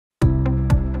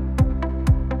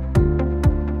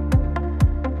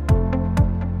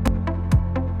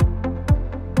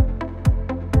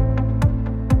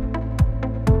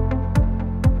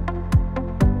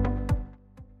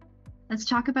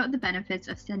talk about the benefits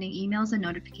of sending emails and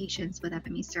notifications with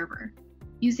FME Server.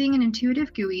 Using an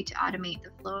intuitive GUI to automate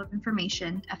the flow of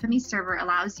information, FME Server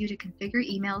allows you to configure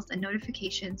emails and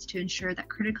notifications to ensure that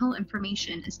critical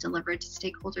information is delivered to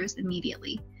stakeholders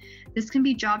immediately. This can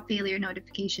be job failure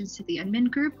notifications to the admin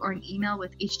group or an email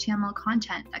with HTML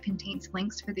content that contains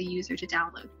links for the user to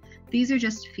download. These are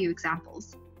just a few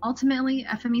examples. Ultimately,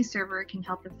 FME Server can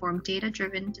help inform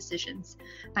data-driven decisions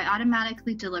by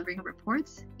automatically delivering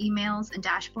reports, emails, and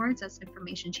dashboards as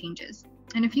information changes.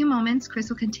 In a few moments, Chris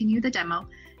will continue the demo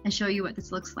and show you what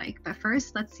this looks like. But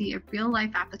first, let's see a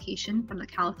real-life application from the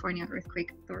California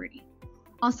Earthquake Authority.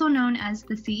 Also known as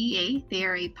the CEA, they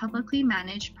are a publicly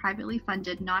managed, privately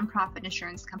funded nonprofit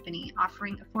insurance company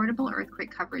offering affordable earthquake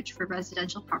coverage for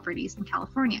residential properties in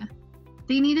California.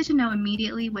 They needed to know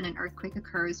immediately when an earthquake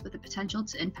occurs with the potential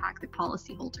to impact the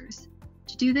policyholders.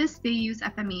 To do this, they use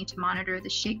FME to monitor the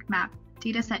Shake Map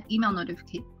dataset email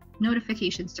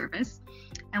notification service,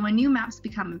 and when new maps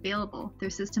become available,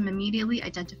 their system immediately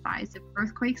identifies if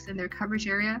earthquakes in their coverage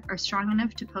area are strong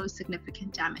enough to pose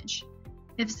significant damage.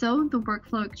 If so, the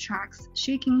workflow extracts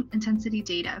shaking intensity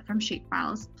data from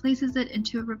shapefiles, places it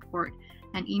into a report,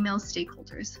 and emails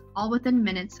stakeholders, all within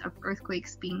minutes of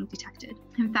earthquakes being detected.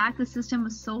 In fact, the system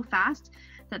was so fast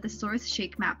that the source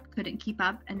shake map couldn't keep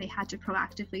up and they had to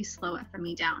proactively slow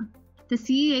FME down. The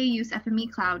CEA used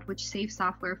FME Cloud, which saves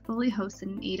software fully hosted in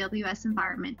an AWS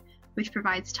environment, which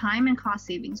provides time and cost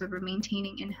savings over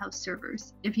maintaining in-house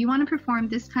servers. If you want to perform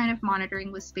this kind of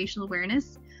monitoring with spatial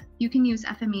awareness, you can use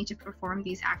FME to perform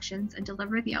these actions and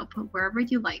deliver the output wherever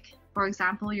you like, for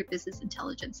example, your business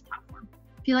intelligence platform.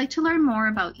 If you'd like to learn more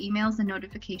about emails and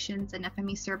notifications and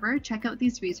FME Server, check out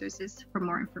these resources for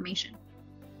more information.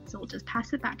 So we'll just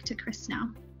pass it back to Chris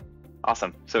now.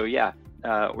 Awesome. So yeah,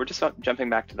 we're just jumping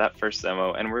back to that first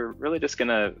demo, and we're really just going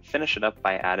to finish it up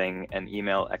by adding an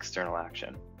email external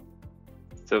action.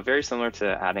 So very similar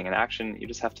to adding an action, you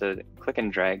just have to click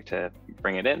and drag to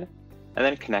bring it in, and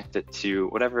then connect it to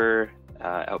whatever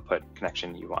output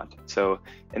connection you want. So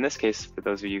in this case, for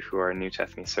those of you who are new to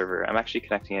FME Server, I'm actually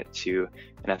connecting it to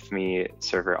an FME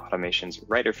Server Automations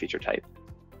writer feature type.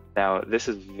 Now, this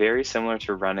is very similar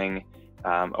to running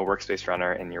a workspace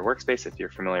runner in your workspace, if you're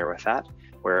familiar with that,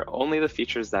 where only the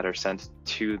features that are sent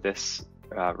to this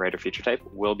writer feature type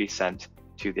will be sent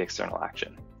to the external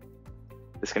action.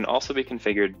 This can also be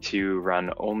configured to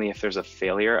run only if there's a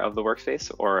failure of the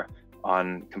workspace or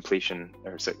on completion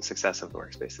or success of the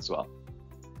workspace as well.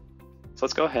 So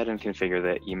let's go ahead and configure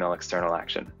the email external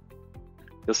action.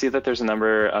 You'll see that there's a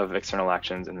number of external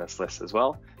actions in this list as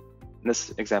well. In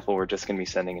this example, we're just going to be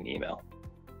sending an email.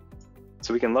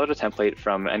 So we can load a template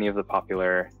from any of the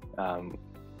popular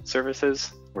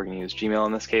services. We're going to use Gmail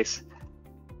in this case.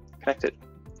 Connect it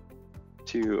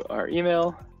to our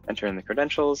email, enter in the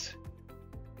credentials,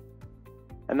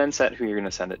 and then set who you're going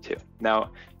to send it to.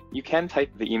 Now, you can type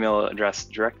the email address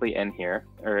directly in here,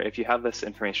 or if you have this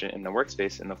information in the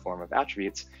workspace in the form of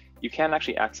attributes, you can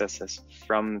actually access this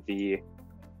from the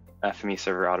FME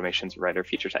Server Automations writer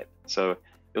feature type. So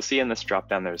you'll see in this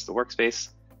dropdown, there's the workspace,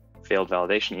 failed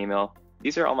validation email.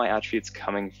 These are all my attributes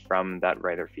coming from that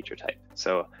writer feature type.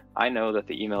 So I know that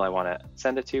the email I want to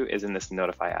send it to is in this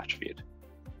notify attribute.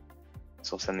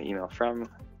 So I'll send the email from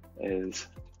is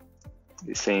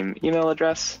the same email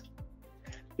address.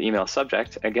 The email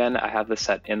subject, again, I have this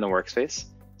set in the workspace,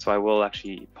 so I will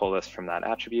actually pull this from that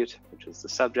attribute, which is the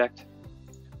subject.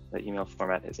 The email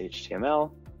format is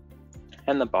HTML,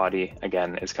 and the body,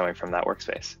 again, is coming from that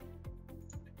workspace.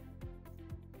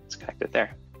 Let's connect it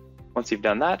there. Once you've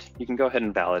done that, you can go ahead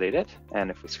and validate it, and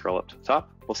if we scroll up to the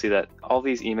top, we'll see that all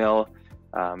these email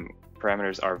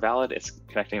parameters are valid. It's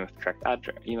connecting with the correct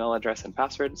email address and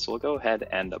password, so we'll go ahead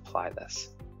and apply this.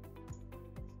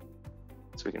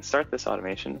 So we can start this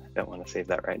automation. I don't want to save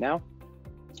that right now.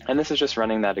 And this is just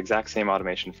running that exact same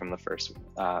automation from the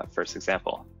first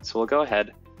example. So we'll go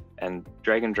ahead and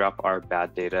drag and drop our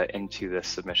bad data into this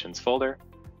submissions folder,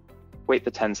 wait the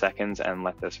 10 seconds and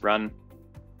let this run.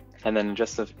 And then in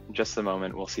just a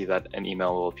moment, we'll see that an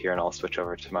email will appear, and I'll switch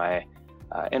over to my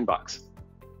inbox.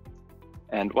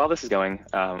 And while this is going,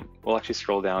 we'll actually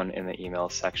scroll down in the email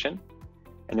section,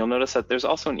 and you'll notice that there's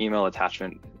also an email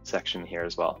attachment section here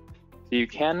as well. So you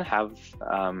can have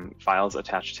files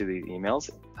attached to these emails.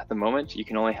 At the moment, you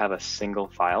can only have a single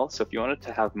file. So if you wanted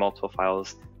to have multiple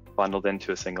files bundled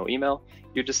into a single email,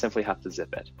 you just simply have to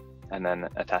zip it and then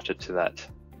attach it to that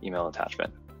email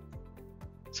attachment.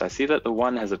 So I see that the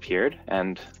one has appeared,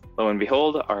 and lo and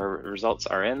behold, our results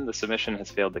are in. The submission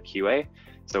has failed the QA.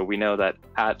 So we know that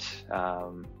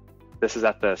this is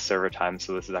at the server time,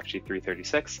 so this is actually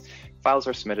 3:36. Files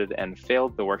are submitted and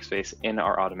failed the workspace in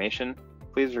our automation.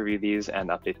 please review these and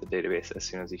update the database as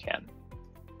soon as you can.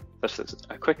 This is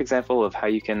a quick example of how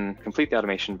you can complete the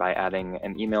automation by adding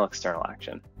an email external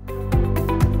action.